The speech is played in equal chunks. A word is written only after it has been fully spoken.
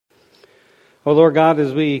Oh, Lord God,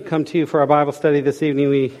 as we come to you for our Bible study this evening,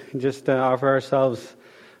 we just offer ourselves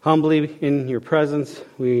humbly in your presence.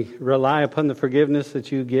 We rely upon the forgiveness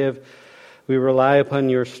that you give. We rely upon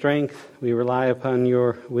your strength. We rely upon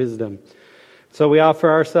your wisdom. So we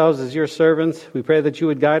offer ourselves as your servants. We pray that you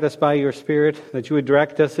would guide us by your Spirit, that you would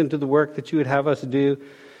direct us into the work that you would have us do,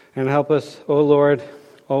 and help us, O Lord,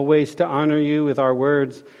 always to honor you with our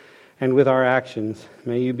words and with our actions.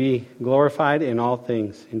 May you be glorified in all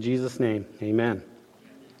things. In Jesus' name, amen.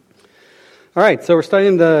 All right, so we're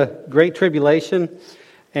studying the Great Tribulation,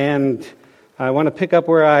 and I want to pick up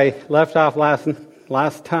where I left off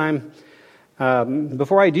last time.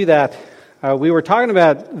 Before I do that, we were talking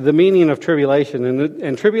about the meaning of tribulation,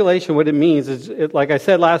 and tribulation, what it means is, like I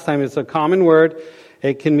said last time, it's a common word.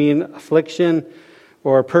 It can mean affliction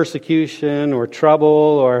or persecution or trouble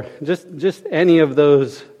or just any of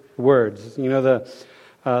those words. You know,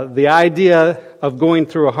 the idea of going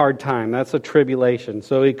through a hard time, that's a tribulation.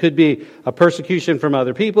 So it could be a persecution from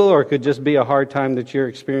other people, or it could just be a hard time that you're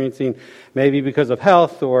experiencing, maybe because of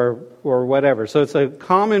health or whatever. So it's a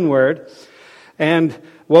common word. And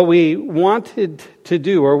what we wanted to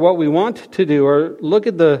do, or what we want to do, or look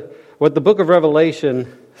at what the book of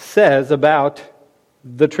Revelation says about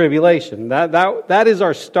the tribulation. That is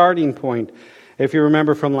our starting point, if you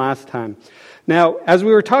remember from last time. Now, as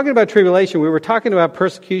we were talking about tribulation, we were talking about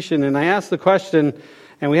persecution, and I asked the question,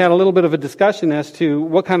 and we had a little bit of a discussion as to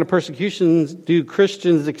what kind of persecutions do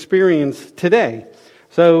Christians experience today.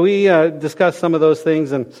 So we discussed some of those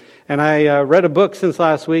things, and I read a book since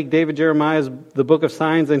last week, David Jeremiah's The Book of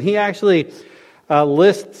Signs, and he actually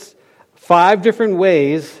lists 5 different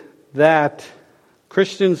ways that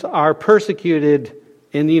Christians are persecuted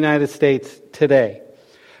in the United States today.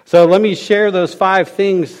 So let me share those 5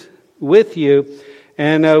 things with you,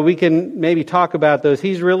 and we can maybe talk about those.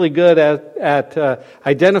 He's really good at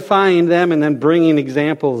identifying them and then bringing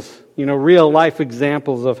examples, real life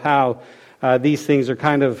examples of how these things are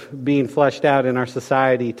kind of being fleshed out in our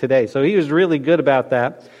society today. So he was really good about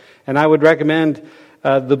that, and I would recommend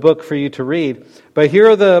the book for you to read. But here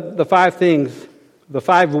are the 5 things, the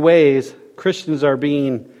 5 ways Christians are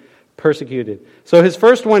being persecuted. So his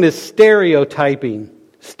first one is stereotyping.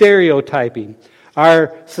 Stereotyping.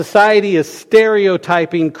 Our society is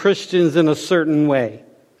stereotyping Christians in a certain way.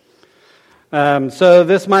 So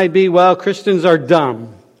this might be, Christians are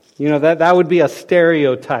dumb. That would be a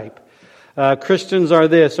stereotype. Christians are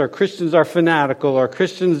this, or Christians are fanatical, or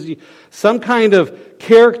Christians, some kind of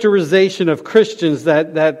characterization of Christians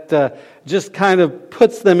that just kind of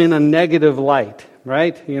puts them in a negative light,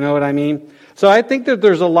 right? You know what I mean? So I think that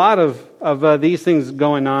there's a lot of these things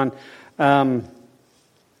going on.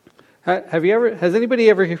 Has anybody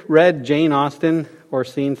ever read Jane Austen or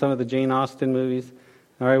seen some of the Jane Austen movies?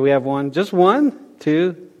 All right, we have one. Just one?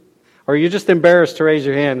 2? Or you're just embarrassed to raise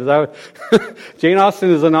your hand? Jane Austen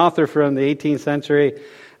is an author from the 18th century.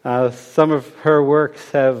 Some of her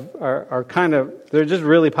works are kind of, they're just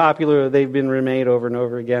really popular. They've been remade over and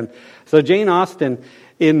over again. So Jane Austen,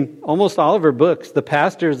 in almost all of her books, the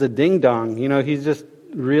pastor is a ding-dong. He's just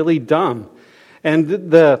really dumb. And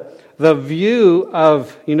the view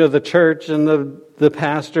of, the church and the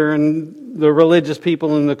pastor and the religious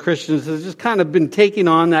people and the Christians has just kind of been taking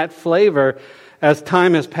on that flavor as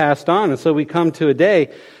time has passed on. And so we come to a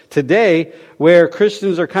day today where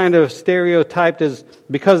Christians are kind of stereotyped as,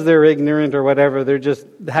 because they're ignorant or whatever, they just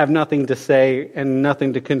have nothing to say and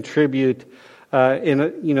nothing to contribute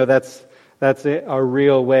that's a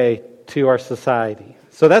real way to our society.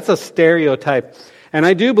 So that's a stereotype. And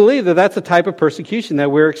I do believe that that's a type of persecution that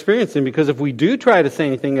we're experiencing, because if we do try to say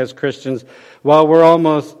anything as Christians, we're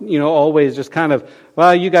almost, always just kind of,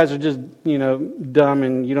 you guys are just, dumb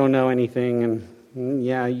and you don't know anything, and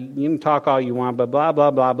yeah, you can talk all you want, but blah,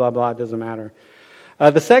 blah, blah, blah, blah, it doesn't matter.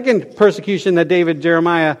 The second persecution that David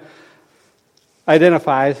Jeremiah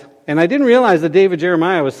identifies, and I didn't realize that David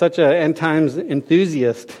Jeremiah was such an end times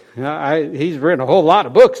enthusiast. He's written a whole lot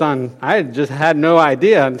of books on, I just had no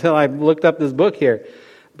idea until I looked up this book here.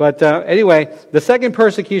 But anyway, the second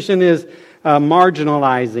persecution is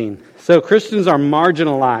marginalizing. So Christians are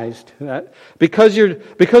marginalized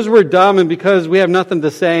because we're dumb and because we have nothing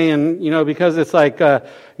to say, and because it's like one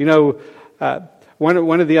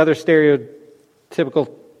of the other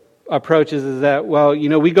stereotypical approaches is that,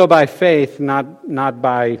 we go by faith, not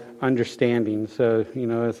by understanding. So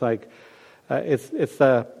it's like it's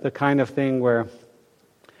the kind of thing where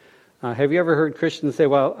have you ever heard Christians say,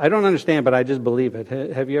 I don't understand, but I just believe it?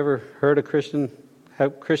 Have you ever heard have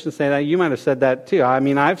Christians say that? You might have said that too. I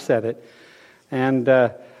mean, I've said it. And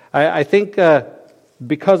I think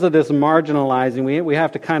because of this marginalizing, we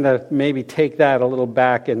have to kind of maybe take that a little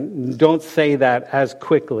back and don't say that as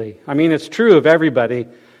quickly. I mean, it's true of everybody.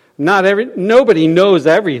 Nobody knows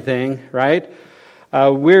everything, right?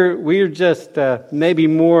 We're just maybe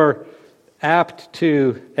more apt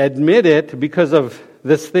to admit it because of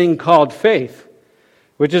this thing called faith,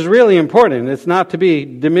 which is really important. It's not to be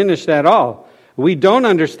diminished at all. We don't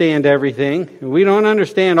understand everything. We don't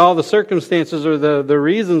understand all the circumstances or the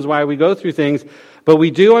reasons why we go through things, but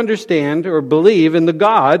we do understand or believe in the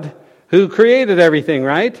God who created everything,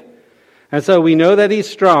 right? And so we know that He's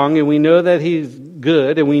strong, and we know that He's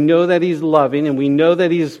good, and we know that He's loving, and we know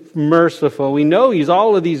that He's merciful. We know He's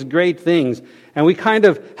all of these great things, and we kind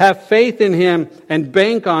of have faith in Him and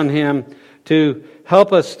bank on Him to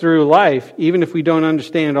help us through life, even if we don't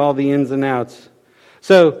understand all the ins and outs.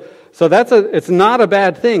 So it's not a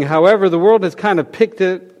bad thing. However, the world has kind of picked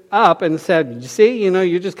it up and said, you see,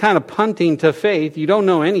 you're just kind of punting to faith. You don't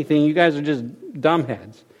know anything. You guys are just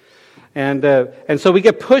dumbheads. And so we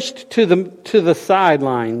get pushed to the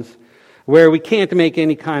sidelines where we can't make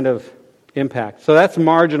any kind of impact. So that's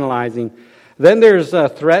marginalizing. Then there's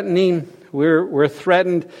threatening. We're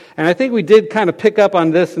threatened. And I think we did kind of pick up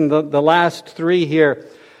on this in the last three here.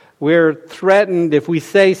 We're threatened if we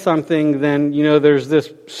say something, then, there's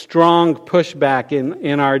this strong pushback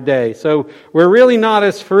in our day. So we're really not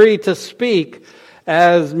as free to speak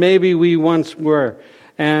as maybe we once were.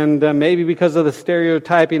 And maybe because of the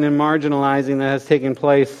stereotyping and marginalizing that has taken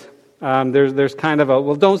place, there's kind of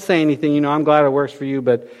well, don't say anything. I'm glad it works for you,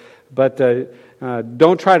 but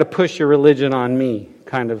don't try to push your religion on me,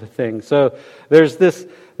 kind of a thing. So there's this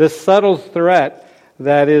subtle threat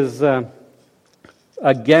that is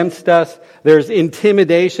against us. There's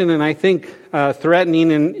intimidation, and I think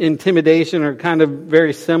threatening and intimidation are kind of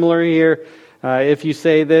very similar here. If you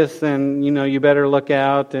say this, then you better look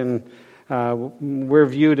out. And we're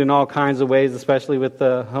viewed in all kinds of ways, especially with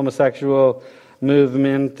the homosexual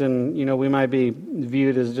movement, and we might be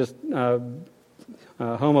viewed as just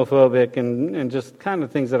homophobic and just kind of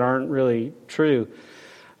things that aren't really true.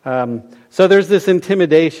 So there's this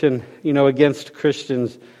intimidation, against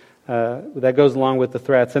Christians that goes along with the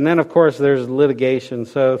threats. And then, of course, there's litigation.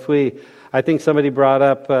 So I think somebody brought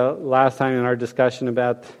up last time in our discussion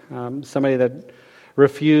about somebody that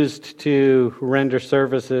refused to render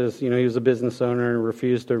services. He was a business owner and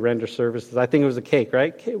refused to render services. I think it was a cake,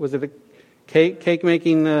 right? Was it a cake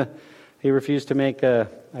making? He refused to make a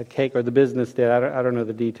cake, or the business did. I don't know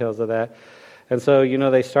the details of that. And so,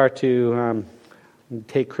 they start to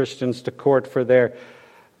take Christians to court for their,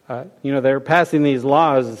 they're passing these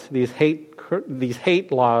laws, these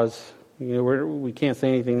hate laws. We can't say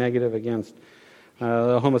anything negative against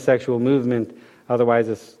the homosexual movement. Otherwise,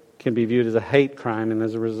 this can be viewed as a hate crime, and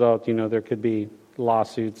as a result, there could be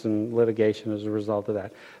lawsuits and litigation as a result of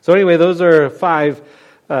that. So anyway, those are 5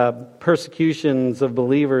 persecutions of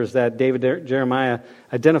believers that David Jeremiah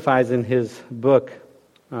identifies in his book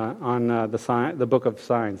on the book of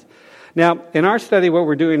signs. Now, in our study, what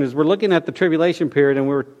we're doing is we're looking at the tribulation period, and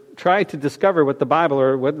we're trying to discover what the Bible,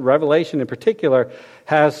 or what Revelation in particular,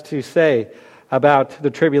 has to say about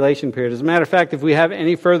the tribulation period. As a matter of fact, if we have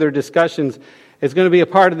any further discussions, it's going to be a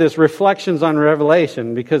part of this Reflections on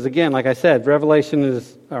Revelation, because again, like I said, Revelation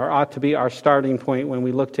is, or ought to be, our starting point when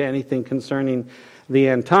we look to anything concerning the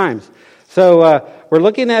end times. So we're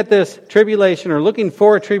looking at this tribulation, or looking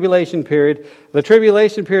for a tribulation period. The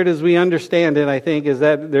tribulation period, as we understand it, I think, is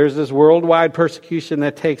that there's this worldwide persecution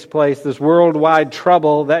that takes place, this worldwide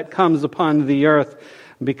trouble that comes upon the earth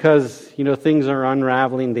because, things are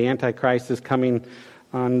unraveling. The Antichrist is coming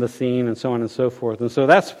on the scene, and so on and so forth. And so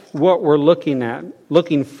that's what we're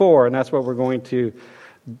looking for, and that's what we're going to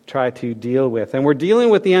try to deal with. And we're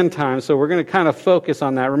dealing with the end times, so we're going to kind of focus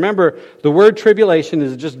on that. Remember, the word tribulation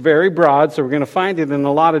is just very broad, so we're going to find it in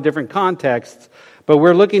a lot of different contexts, but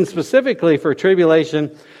we're looking specifically for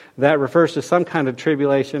tribulation that refers to some kind of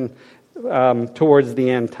tribulation towards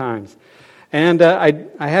the end times. And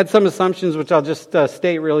I had some assumptions, which I'll just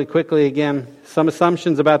state really quickly again, some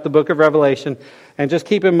assumptions about the book of Revelation. And just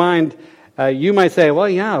keep in mind, you might say, well,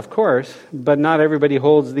 yeah, of course, but not everybody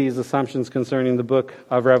holds these assumptions concerning the book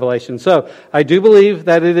of Revelation. So I do believe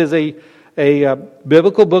that it is a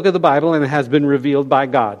biblical book of the Bible, and it has been revealed by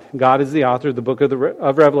God. God is the author of the book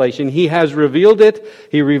of Revelation. He has revealed it.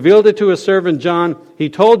 He revealed it to his servant John. He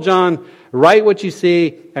told John, write what you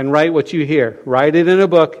see and write what you hear. Write it in a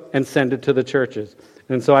book and send it to the churches.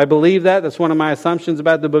 And so I believe that. That's one of my assumptions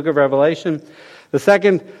about the book of Revelation. The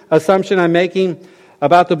second assumption I'm making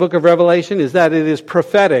about the book of Revelation is that it is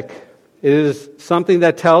prophetic. It is something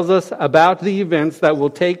that tells us about the events that will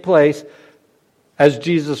take place as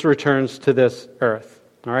Jesus returns to this earth.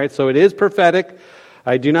 All right, so it is prophetic.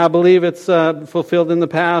 I do not believe it's fulfilled in the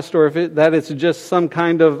past, or that it's just some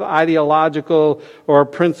kind of ideological or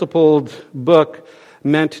principled book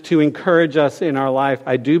meant to encourage us in our life.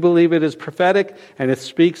 I do believe it is prophetic, and it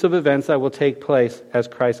speaks of events that will take place as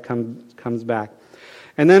Christ comes back.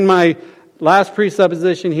 And then my last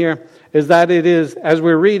presupposition here is that it is, as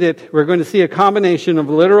we read it, we're going to see a combination of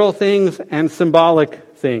literal things and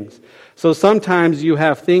symbolic things. So sometimes you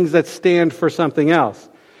have things that stand for something else.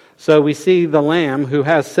 So we see the lamb who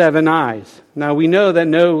has 7 eyes. Now we know that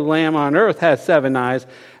no lamb on earth has 7 eyes.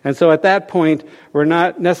 And so at that point, we're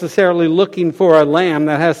not necessarily looking for a lamb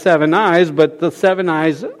that has 7 eyes, but the 7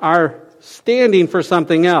 eyes are standing for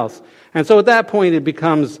something else. And so at that point, it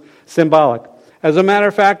becomes symbolic. As a matter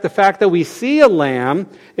of fact, the fact that we see a lamb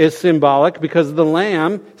is symbolic because the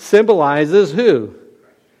lamb symbolizes who?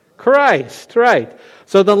 Christ, right.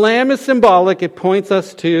 So the lamb is symbolic. It points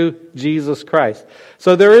us to Jesus Christ.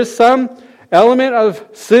 So there is some element of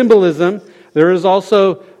symbolism. There is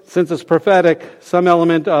also, since it's prophetic, some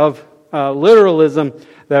element of literalism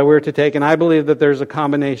that we're to take. And I believe that there's a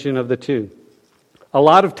combination of the two. A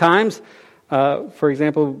lot of times, for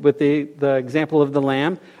example, with the example of the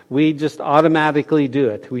lamb, we just automatically do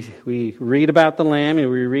it. We read about the lamb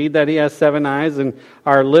and we read that he has 7 eyes, and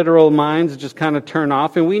our literal minds just kind of turn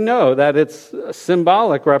off, and we know that it's a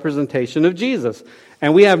symbolic representation of Jesus.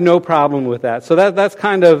 And we have no problem with that. So that's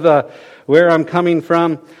kind of where I'm coming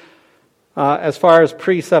from as far as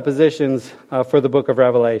presuppositions for the book of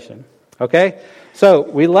Revelation. Okay? So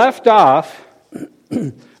we left off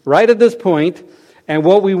right at this point. And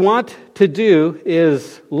what we want to do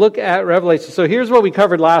is look at Revelation. So here's what we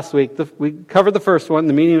covered last week. We covered the first one,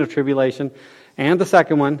 the meaning of tribulation, and the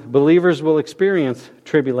second one, believers will experience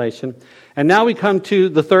tribulation. And now we come to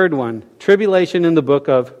the third one, tribulation in the book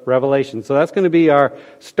of Revelation. So that's going to be our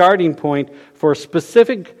starting point for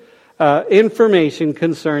specific information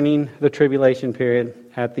concerning the tribulation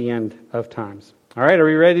period at the end of times. All right, are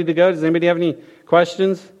we ready to go? Does anybody have any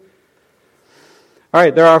questions? All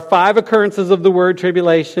right, there are 5 occurrences of the word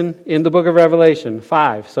tribulation in the book of Revelation.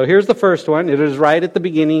 5. So here's the first one. It is right at the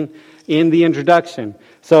beginning in the introduction.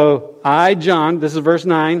 So I, John, this is verse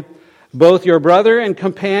 9, both your brother and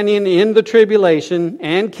companion in the tribulation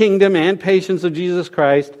and kingdom and patience of Jesus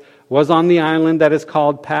Christ, was on the island that is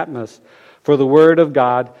called Patmos for the word of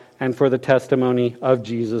God and for the testimony of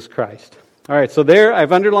Jesus Christ. All right, so there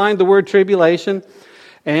I've underlined the word tribulation.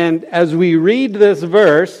 And as we read this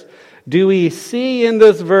verse, do we see in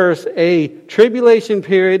this verse a tribulation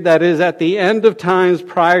period that is at the end of times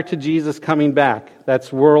prior to Jesus coming back?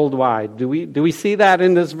 That's worldwide. Do we see that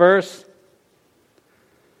in this verse?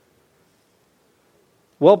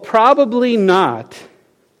 Well, probably not,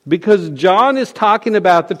 because John is talking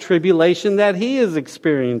about the tribulation that he is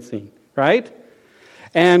experiencing, right?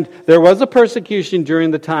 And there was a persecution during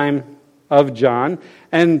the time of John,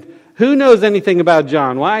 and who knows anything about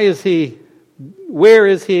John? Where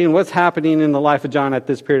is he, and what's happening in the life of John at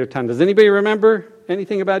this period of time? Does anybody remember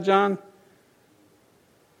anything about John?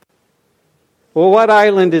 Well, what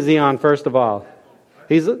island is he on, first of all?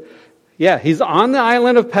 He's on the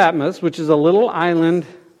island of Patmos, which is a little island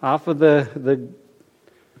off of the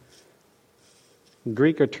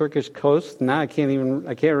Greek or Turkish coast. Now I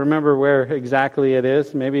can't remember where exactly it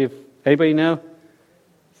is. Maybe if anybody know?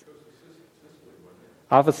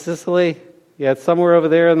 Off of Sicily? Yeah, it's somewhere over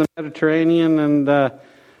there in the Mediterranean, and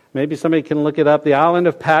maybe somebody can look it up. The island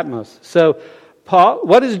of Patmos. So, Paul,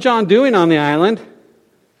 what is John doing on the island?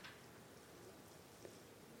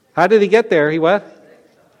 How did he get there? He what?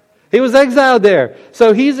 He was exiled there.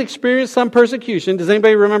 So he's experienced some persecution. Does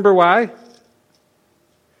anybody remember why?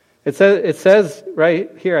 It says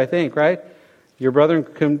right here, I think, right? Your brother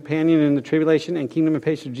and companion in the tribulation and kingdom and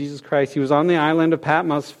patience of Jesus Christ. He was on the island of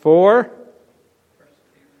Patmos for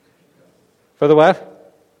the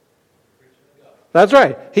what? That's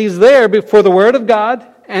right. He's there for the word of God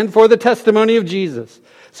and for the testimony of Jesus.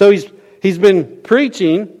 So he's been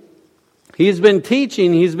preaching, he's been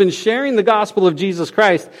teaching, he's been sharing the gospel of Jesus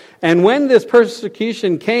Christ. And when this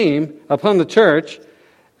persecution came upon the church,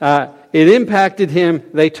 it impacted him.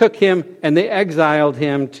 They took him and they exiled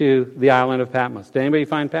him to the island of Patmos. Did anybody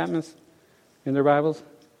find Patmos in their Bibles?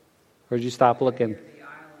 Or did you stop looking?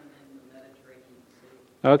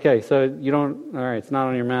 Okay, so you don't, all right, it's not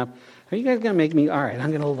on your map. Are you guys going to make me, all right,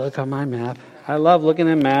 I'm going to look on my map. I love looking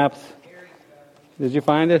at maps. Did you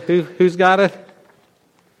find it? Who's got it?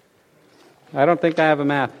 I don't think I have a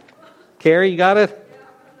map. Carrie, you got it?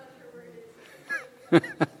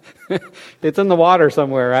 It's in the water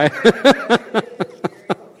somewhere, right?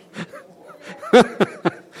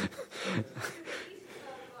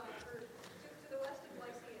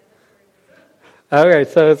 Okay,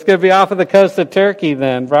 so it's going to be off of the coast of Turkey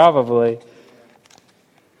then, probably.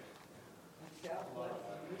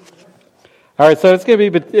 All right, so it's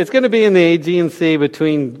going to be in the Aegean Sea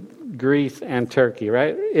between Greece and Turkey,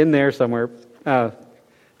 right? In there somewhere.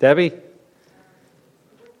 Debbie?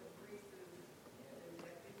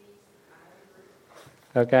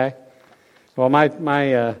 Okay. Well,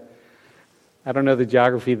 my I don't know the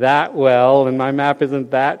geography that well, and my map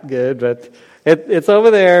isn't that good, but it's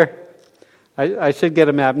over there. I should get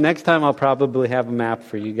a map. Next time I'll probably have a map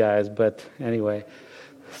for you guys, but anyway.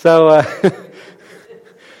 So,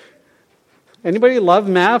 anybody love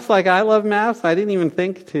maps like I love maps? I didn't even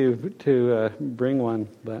think to bring one,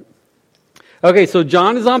 but... Okay, so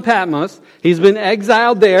John is on Patmos. He's been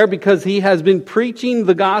exiled there because he has been preaching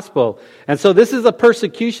the gospel. And so this is a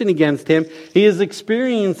persecution against him. He is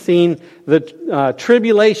experiencing the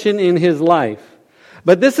tribulation in his life.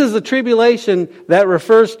 But this is a tribulation that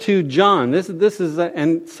refers to John. This is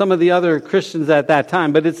and some of the other Christians at that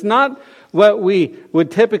time. But it's not what we would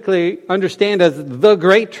typically understand as the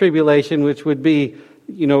Great Tribulation, which would be,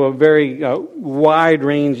 a very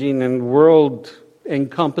wide-ranging and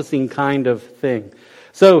world-encompassing kind of thing.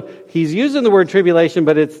 So he's using the word tribulation,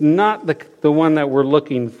 but it's not the one that we're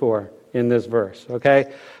looking for in this verse.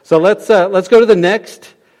 Okay, so let's go to the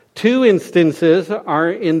next two instances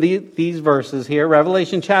are in these verses here.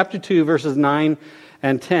 Revelation chapter 2, verses 9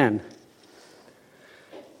 and 10.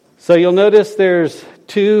 So you'll notice there's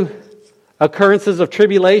two occurrences of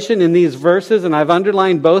tribulation in these verses, and I've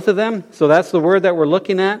underlined both of them. So that's the word that we're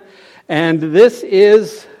looking at. And this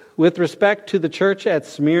is with respect to the church at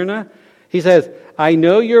Smyrna. He says, I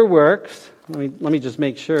know your works. Let me just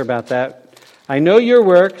make sure about that. I know your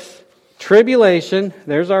works, tribulation,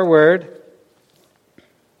 there's our word.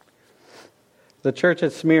 The church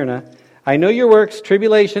at Smyrna. I know your works,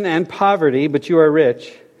 tribulation and poverty, but you are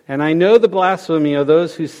rich. And I know the blasphemy of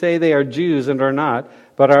those who say they are Jews and are not,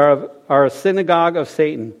 but are a synagogue of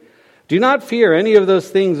Satan. Do not fear any of those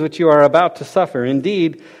things which you are about to suffer.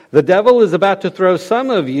 Indeed, the devil is about to throw some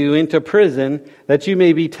of you into prison that you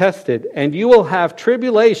may be tested. And you will have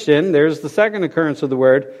tribulation, there's the second occurrence of the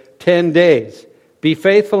word, 10 days. Be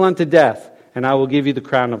faithful unto death, and I will give you the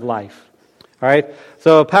crown of life. All right,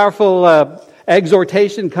 so a powerful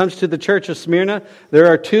exhortation comes to the church of Smyrna. There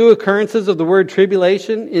are two occurrences of the word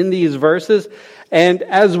tribulation in these verses. And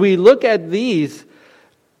as we look at these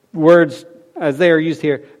words as they are used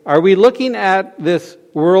here, are we looking at this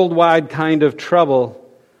worldwide kind of trouble?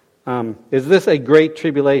 Is this a great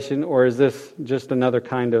tribulation, or is this just another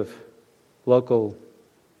kind of local?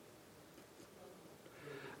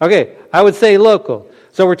 Okay, I would say local.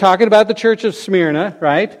 So we're talking about the church of Smyrna,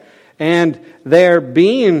 right? And they're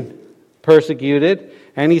being persecuted.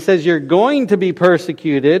 And he says you're going to be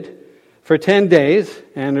persecuted for 10 days.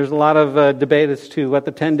 And there's a lot of debate as to what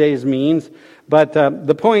the 10 days means. But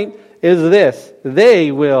the point is this.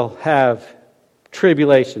 They will have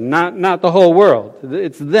tribulation. Not the whole world.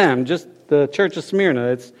 It's them, just the church of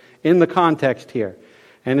Smyrna. It's in the context here.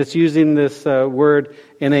 And it's using this word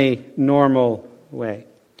in a normal way.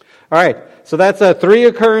 All right, so that's three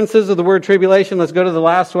occurrences of the word tribulation. Let's go to the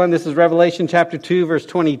last one. This is Revelation chapter 2, verse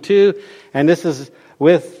 22. And this is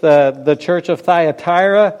with the church of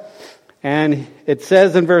Thyatira. And it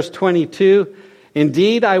says in verse 22,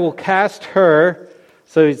 Indeed, I will cast her,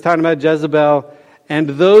 so he's talking about Jezebel, and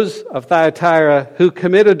those of Thyatira who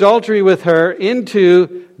commit adultery with her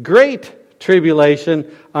into great tribulation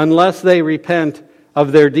unless they repent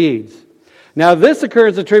of their deeds. Now, this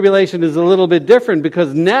occurrence of tribulation is a little bit different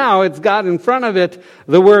because now it's got in front of it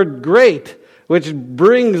the word great, which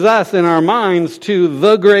brings us in our minds to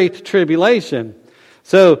the great tribulation.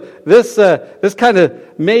 So this kind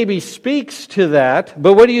of maybe speaks to that,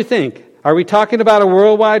 but what do you think? Are we talking about a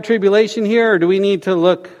worldwide tribulation here, or do we need to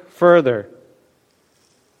look further?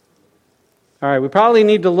 All right, we probably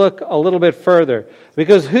need to look a little bit further,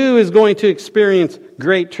 because who is going to experience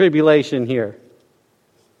great tribulation here?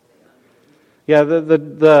 Yeah,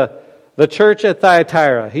 the church at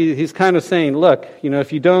Thyatira. He's kind of saying, look,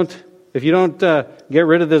 if you don't get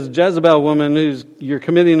rid of this Jezebel woman you're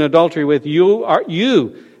committing adultery with,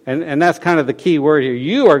 and that's kind of the key word here.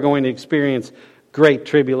 You are going to experience great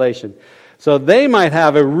tribulation. So they might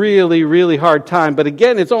have a really, really hard time. But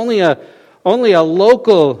again, it's only a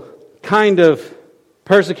local kind of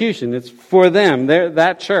persecution. It's for them,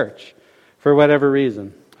 that church, for whatever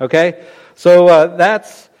reason. Okay, so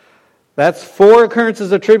that's four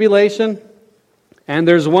occurrences of tribulation. And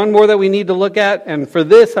there's one more that we need to look at. And for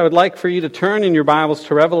this, I would like for you to turn in your Bibles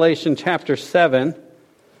to Revelation chapter 7.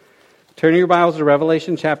 Turn your Bibles to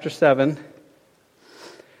Revelation chapter 7.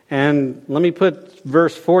 And let me put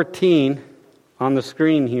verse 14 on the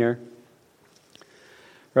screen here.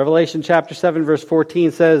 Revelation chapter 7 verse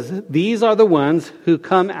 14 says, "These are the ones who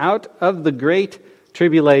come out of the great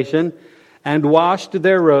tribulation and washed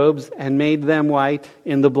their robes and made them white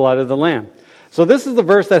in the blood of the Lamb." So this is the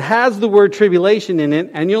verse that has the word tribulation in it,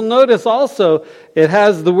 and you'll notice also it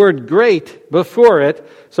has the word great before it.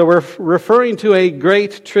 So we're referring to a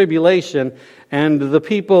great tribulation, and the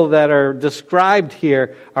people that are described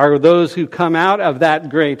here are those who come out of that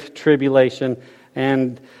great tribulation,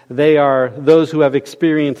 and they are those who have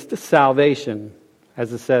experienced salvation.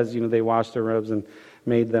 As it says, they washed their robes and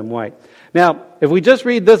made them white. Now, if we just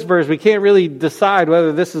read this verse, we can't really decide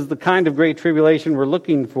whether this is the kind of great tribulation we're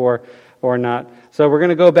looking for or not. So we're going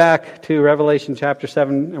to go back to Revelation chapter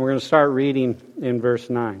 7, and we're going to start reading in verse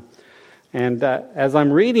 9. And as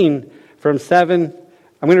I'm reading from 7,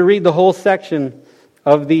 I'm going to read the whole section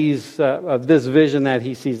of this vision that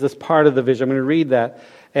he sees, this part of the vision. I'm going to read that.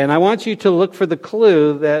 And I want you to look for the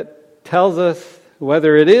clue that tells us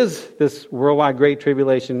whether it is this worldwide great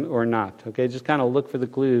tribulation or not. Okay, just kind of look for the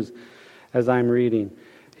clues as I'm reading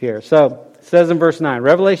here. So, it says in verse 9,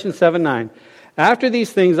 Revelation 7:9, "After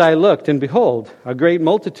these things I looked, and behold, a great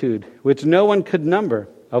multitude, which no one could number,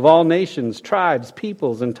 of all nations, tribes,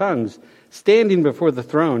 peoples, and tongues, standing before the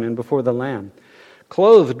throne and before the Lamb,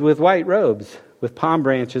 clothed with white robes, with palm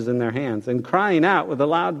branches in their hands, and crying out with a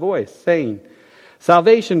loud voice, saying,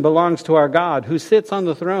 'Salvation belongs to our God, who sits on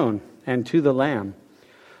the throne, and to the Lamb.'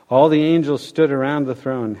 All the angels stood around the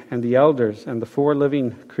throne, and the elders, and the 4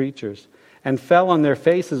 living creatures, and fell on their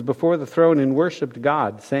faces before the throne and worshipped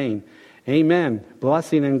God, saying, 'Amen.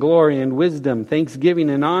 Blessing and glory and wisdom, thanksgiving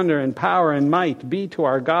and honor and power and might be to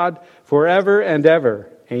our God forever and ever.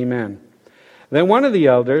 Amen.' Then one of the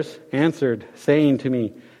elders answered, saying to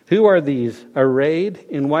me, 'Who are these arrayed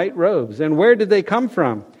in white robes, and where did they come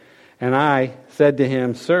from?' And I said to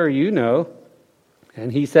him, 'Sir, you know.'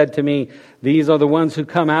 And he said to me, 'These are the ones who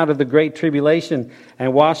come out of the great tribulation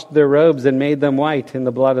and washed their robes and made them white in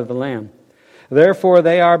the blood of the Lamb. Therefore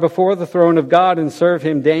they are before the throne of God and serve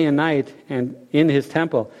him day and night and in his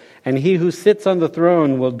temple. And he who sits on the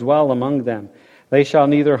throne will dwell among them. They shall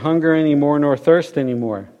neither hunger any more nor thirst any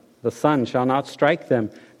more. The sun shall not strike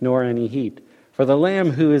them, nor any heat. For the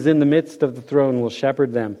Lamb who is in the midst of the throne will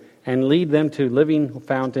shepherd them and lead them to living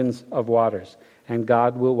fountains of waters. And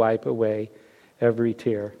God will wipe away every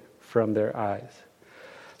tear from their eyes."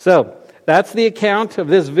 So, that's the account of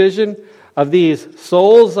this vision of these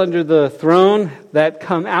souls under the throne that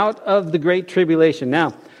come out of the Great Tribulation.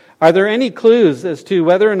 Now, are there any clues as to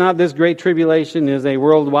whether or not this Great Tribulation is a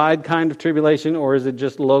worldwide kind of tribulation, or is it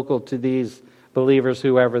just local to these believers,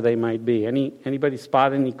 whoever they might be? Anybody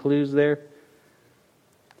spot any clues there?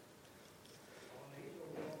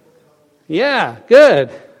 Yeah, good.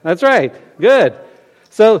 That's right. Good.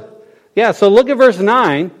 So look at verse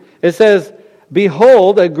 9. It says,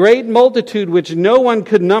 "Behold, a great multitude which no one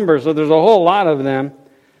could number," so there's a whole lot of them,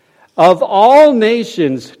 "of all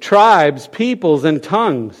nations, tribes, peoples, and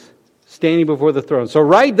tongues, standing before the throne." So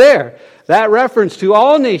right there, that reference to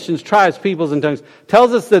all nations, tribes, peoples, and tongues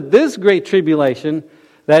tells us that this great tribulation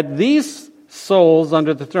that these souls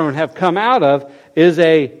under the throne have come out of is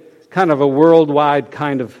a kind of a worldwide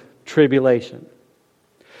kind of tribulation.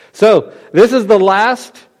 So this is the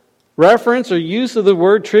last reference or use of the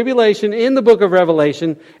word tribulation in the book of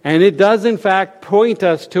Revelation, and it does in fact point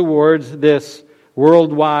us towards this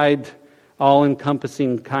worldwide,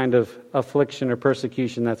 all-encompassing kind of affliction or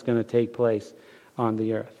persecution that's going to take place on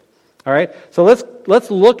the earth. All right, so let's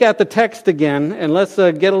look at the text again, and let's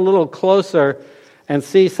get a little closer and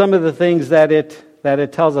see some of the things that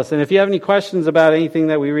it tells us. And if you have any questions about anything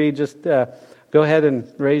that we read, just go ahead and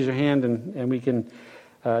raise your hand, and we can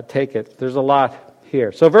take it. There's a lot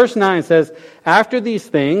here. So verse 9 says, "After these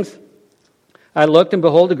things I looked, and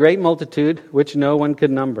behold, a great multitude, which no one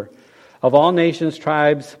could number, of all nations,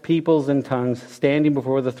 tribes, peoples, and tongues, standing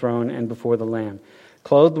before the throne and before the Lamb,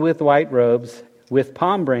 clothed with white robes, with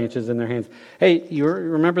palm branches in their hands." Hey, you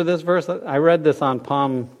remember this verse? I read this on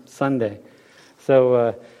Palm Sunday.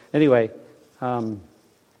 So anyway,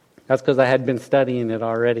 that's because I had been studying it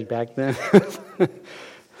already back then.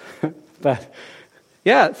 But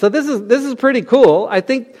yeah, so this is pretty cool. I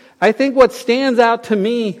think what stands out to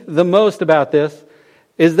me the most about this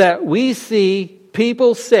is that we see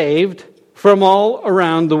people saved from all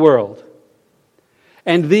around the world.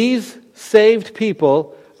 And these saved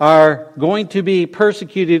people are going to be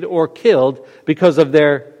persecuted or killed because of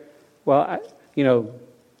their, they're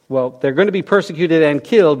going to be persecuted and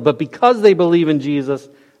killed, but because they believe in Jesus,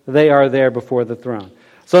 they are there before the throne.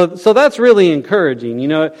 So that's really encouraging.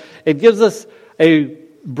 It gives us a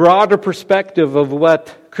broader perspective of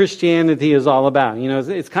what Christianity is all about. You know,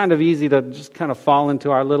 it's kind of easy to just kind of fall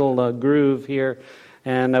into our little groove here,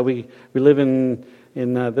 and we live in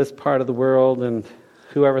this part of the world. And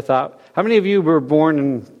whoever thought? How many of you were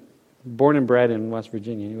born and bred in West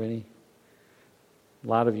Virginia? Anybody? A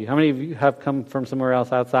lot of you. How many of you have come from somewhere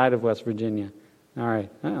else outside of West Virginia? All right.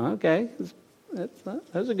 Oh, okay.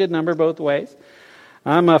 That's a good number both ways.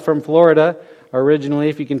 I'm from Florida originally,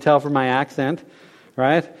 if you can tell from my accent,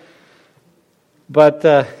 right? But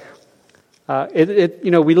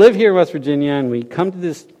we live here in West Virginia, and we come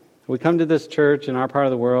to this church in our part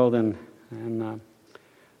of the world, and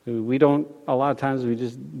we don't. A lot of times, we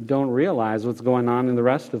just don't realize what's going on in the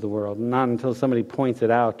rest of the world, not until somebody points it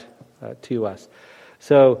out to us.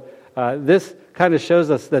 So this kind of shows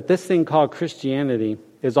us that this thing called Christianity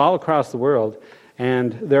is all across the world,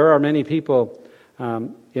 and there are many people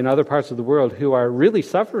in other parts of the world who are really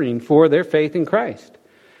suffering for their faith in Christ.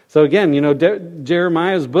 So again,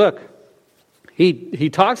 Jeremiah's book, he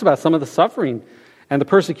talks about some of the suffering and the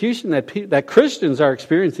persecution that Christians are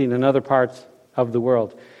experiencing in other parts of the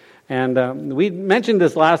world. And we mentioned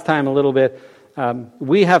this last time a little bit.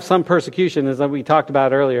 We have some persecution, as we talked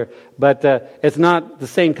about earlier, but it's not the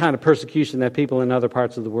same kind of persecution that people in other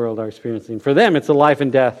parts of the world are experiencing. For them, it's a life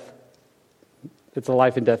and death. It's a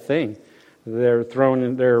life and death thing. They're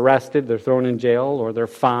arrested, they're thrown in jail, or they're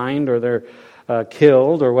fined, or they're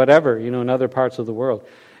killed, or whatever, in other parts of the world.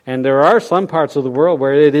 And there are some parts of the world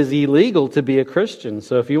where it is illegal to be a Christian.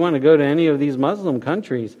 So if you want to go to any of these Muslim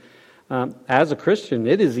countries as a Christian,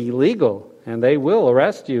 it is illegal. And they will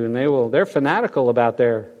arrest you, and they're fanatical about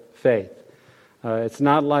their faith. It's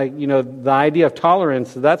not like, the idea of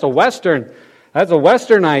tolerance, that's a Western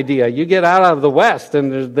idea. You get out of the West,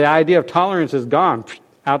 and the idea of tolerance is gone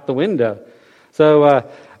out the window. So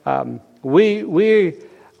we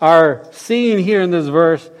are seeing here in this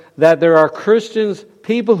verse that there are Christians,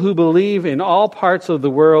 people who believe in all parts of the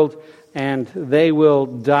world, and they will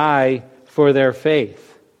die for their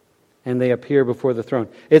faith, and they appear before the throne.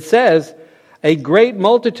 It says, a great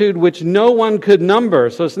multitude which no one could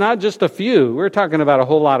number. So it's not just a few. We're talking about a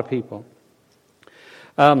whole lot of people.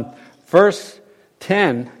 Verse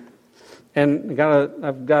 10, and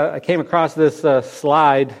I came across this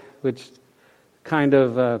slide which kind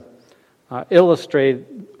of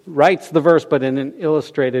writes the verse, but in an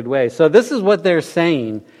illustrated way. So this is what they're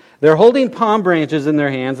saying. They're holding palm branches in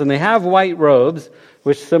their hands, and they have white robes,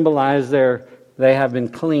 which symbolize they have been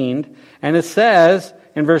cleaned. And it says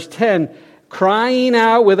in verse 10, crying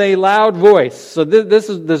out with a loud voice. So this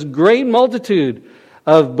is this great multitude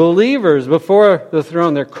of believers before the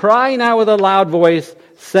throne. They're crying out with a loud voice,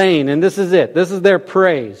 saying, and this is it. This is their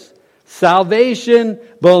praise. Salvation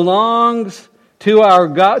belongs to our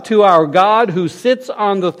God who sits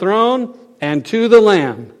on the throne and to the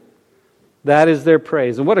Lamb. That is their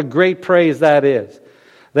praise. And what a great praise that is.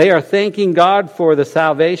 They are thanking God for the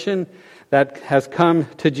salvation that has come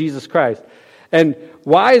to Jesus Christ. And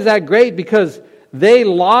why is that great? Because they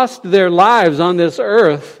lost their lives on this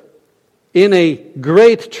earth in a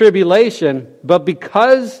great tribulation, but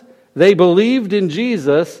because they believed in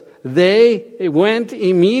Jesus, they went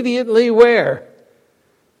immediately where?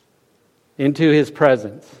 Into His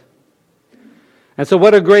presence. And so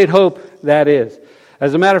what a great hope that is.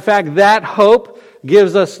 As a matter of fact, that hope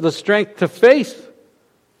gives us the strength to face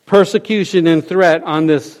persecution and threat on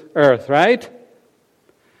this earth, right?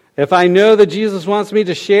 If I know that Jesus wants me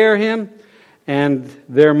to share Him, and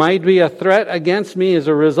there might be a threat against me as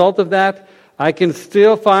a result of that, I can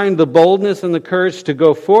still find the boldness and the courage to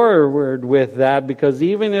go forward with that, because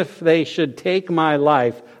even if they should take my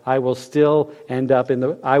life, I will still end up in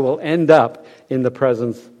the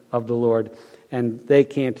presence of the Lord, and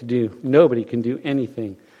nobody can do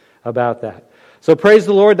anything about that. So praise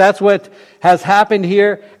the Lord. That's what has happened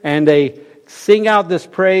here, and they sing out this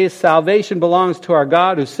praise. Salvation belongs to our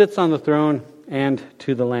God who sits on the throne and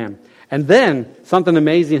to the Lamb. And then something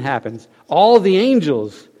amazing happens. All the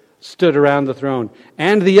angels stood around the throne,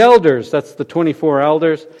 and the elders, that's the 24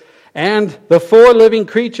 elders, and the 4 living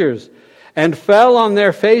creatures, and fell on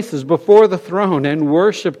their faces before the throne and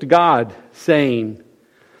worshipped God, saying,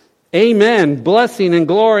 Amen. Blessing and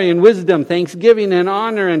glory and wisdom, thanksgiving and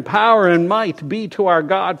honor and power and might be to our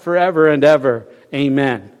God forever and ever.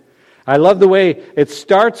 Amen. I love the way it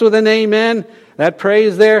starts with an amen, that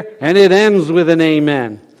praise there, and it ends with an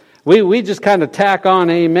amen. We just kind of tack on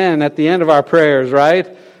amen at the end of our prayers,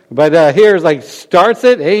 right? But here's like starts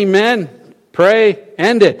it, amen, pray,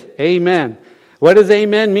 end it, amen. What does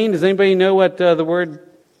amen mean? Does anybody know what the word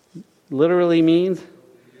literally means?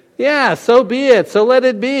 Yeah, so be it, so let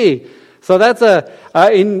it be. So that's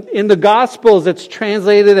in the Gospels, it's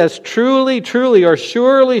translated as truly, truly, or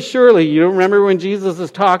surely, surely. You remember when Jesus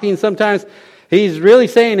is talking sometimes? He's really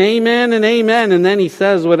saying amen and amen, and then he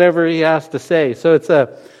says whatever he has to say. So it's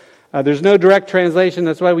there's no direct translation.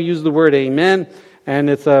 That's why we use the word amen, and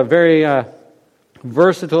it's a very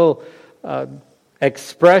versatile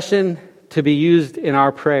expression to be used in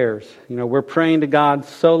our prayers. We're praying to God,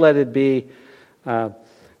 so let it be, and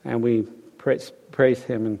we praise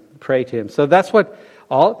Him and pray to Him. So that's what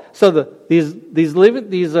all. So these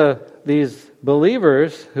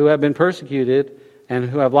believers who have been persecuted and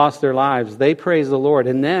who have lost their lives, they praise the Lord,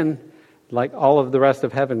 and then, like all of the rest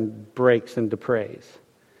of heaven, breaks into praise.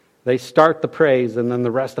 They start the praise, and then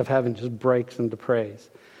the rest of heaven just breaks into praise.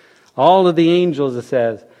 All of the angels, it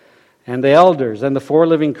says, and the elders and the four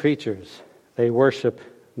living creatures, they worship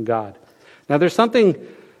God. Now there's something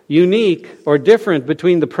unique or different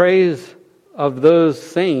between the praise of those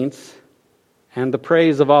saints and the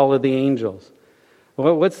praise of all of the angels.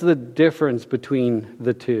 What's the difference between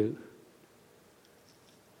the two?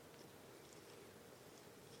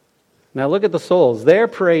 Now look at the souls. They're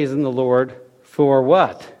praising the Lord for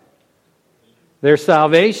what? Their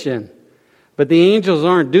salvation. But the angels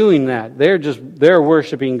aren't doing that. They're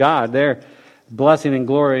worshiping God. They're blessing and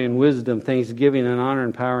glory and wisdom, thanksgiving and honor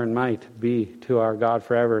and power and might be to our God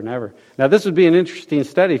forever and ever. Now this would be an interesting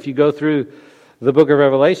study if you go through the book of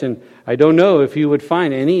Revelation. I don't know if you would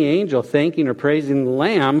find any angel thanking or praising the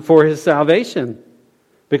Lamb for his salvation.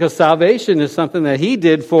 Because salvation is something that He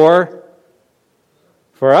did for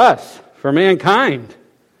us, for mankind.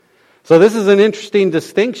 So this is an interesting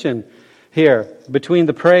distinction here between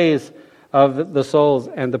the praise of the souls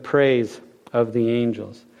and the praise of the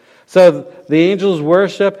angels. So the angels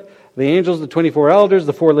worship, the angels, the 24 elders,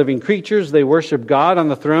 the four living creatures, they worship God on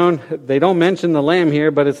the throne. They don't mention the Lamb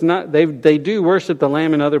here, but it's not. They do worship the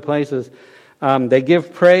Lamb in other places. They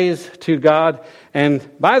give praise to God. And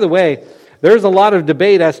by the way, there's a lot of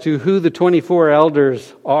debate as to who the 24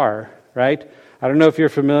 elders are, right? I don't know if you're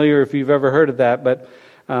familiar, if you've ever heard of that, but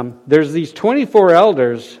there's these 24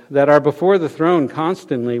 elders that are before the throne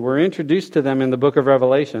constantly. We're introduced to them in the book of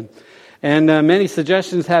Revelation. And many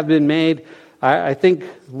suggestions have been made. I think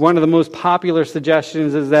one of the most popular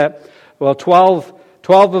suggestions is that, 12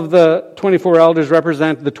 of the 24 elders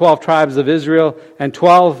represent the 12 tribes of Israel, and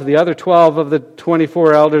the other 12 of the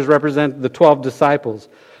 24 elders represent the 12 disciples.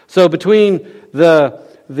 So between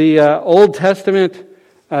the Old Testament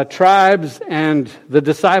tribes and the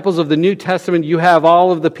disciples of the New Testament, you have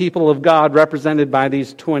all of the people of God represented by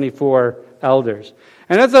these 24 elders.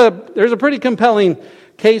 And there's a pretty compelling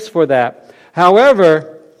case for that.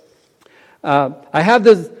 However, I have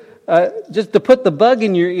this, just to put the bug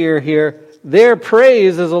in your ear here, their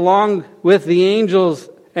praise is along with the angels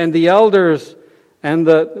and the elders and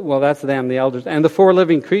that's them, the elders, and the four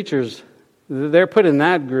living creatures. They're put in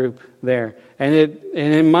that group there. And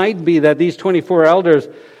it might be that these 24 elders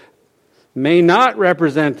may not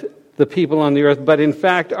represent the people on the earth, but in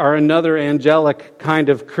fact are another angelic kind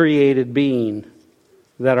of created being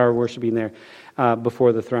that are worshiping there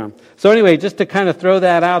before the throne. So anyway, just to kind of throw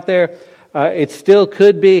that out there, it still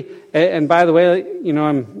could be. And by the way,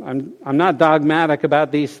 I'm not dogmatic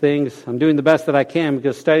about these things. I'm doing the best that I can,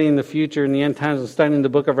 because studying the future and the end times and studying the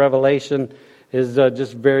book of Revelation is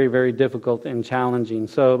just very, very difficult and challenging.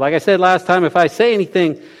 So like I said last time, if I say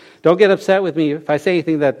anything, don't get upset with me. If I say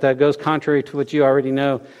anything that goes contrary to what you already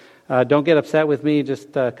know, don't get upset with me.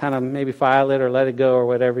 Just kind of maybe file it or let it go or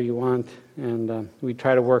whatever you want. And we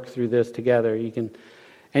try to work through this together.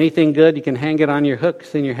 Anything good, you can hang it on your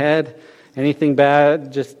hooks in your head. Anything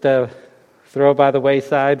bad, just throw by the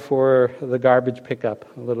wayside for the garbage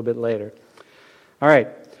pickup a little bit later. All right.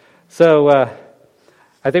 So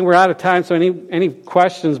I think we're out of time. So any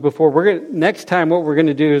questions before next time? What we're going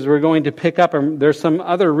to do is we're going to pick up. There's some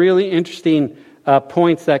other really interesting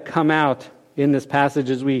points that come out in this passage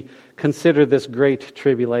as we consider this great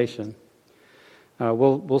tribulation.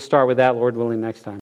 We'll start with that, Lord willing, next time.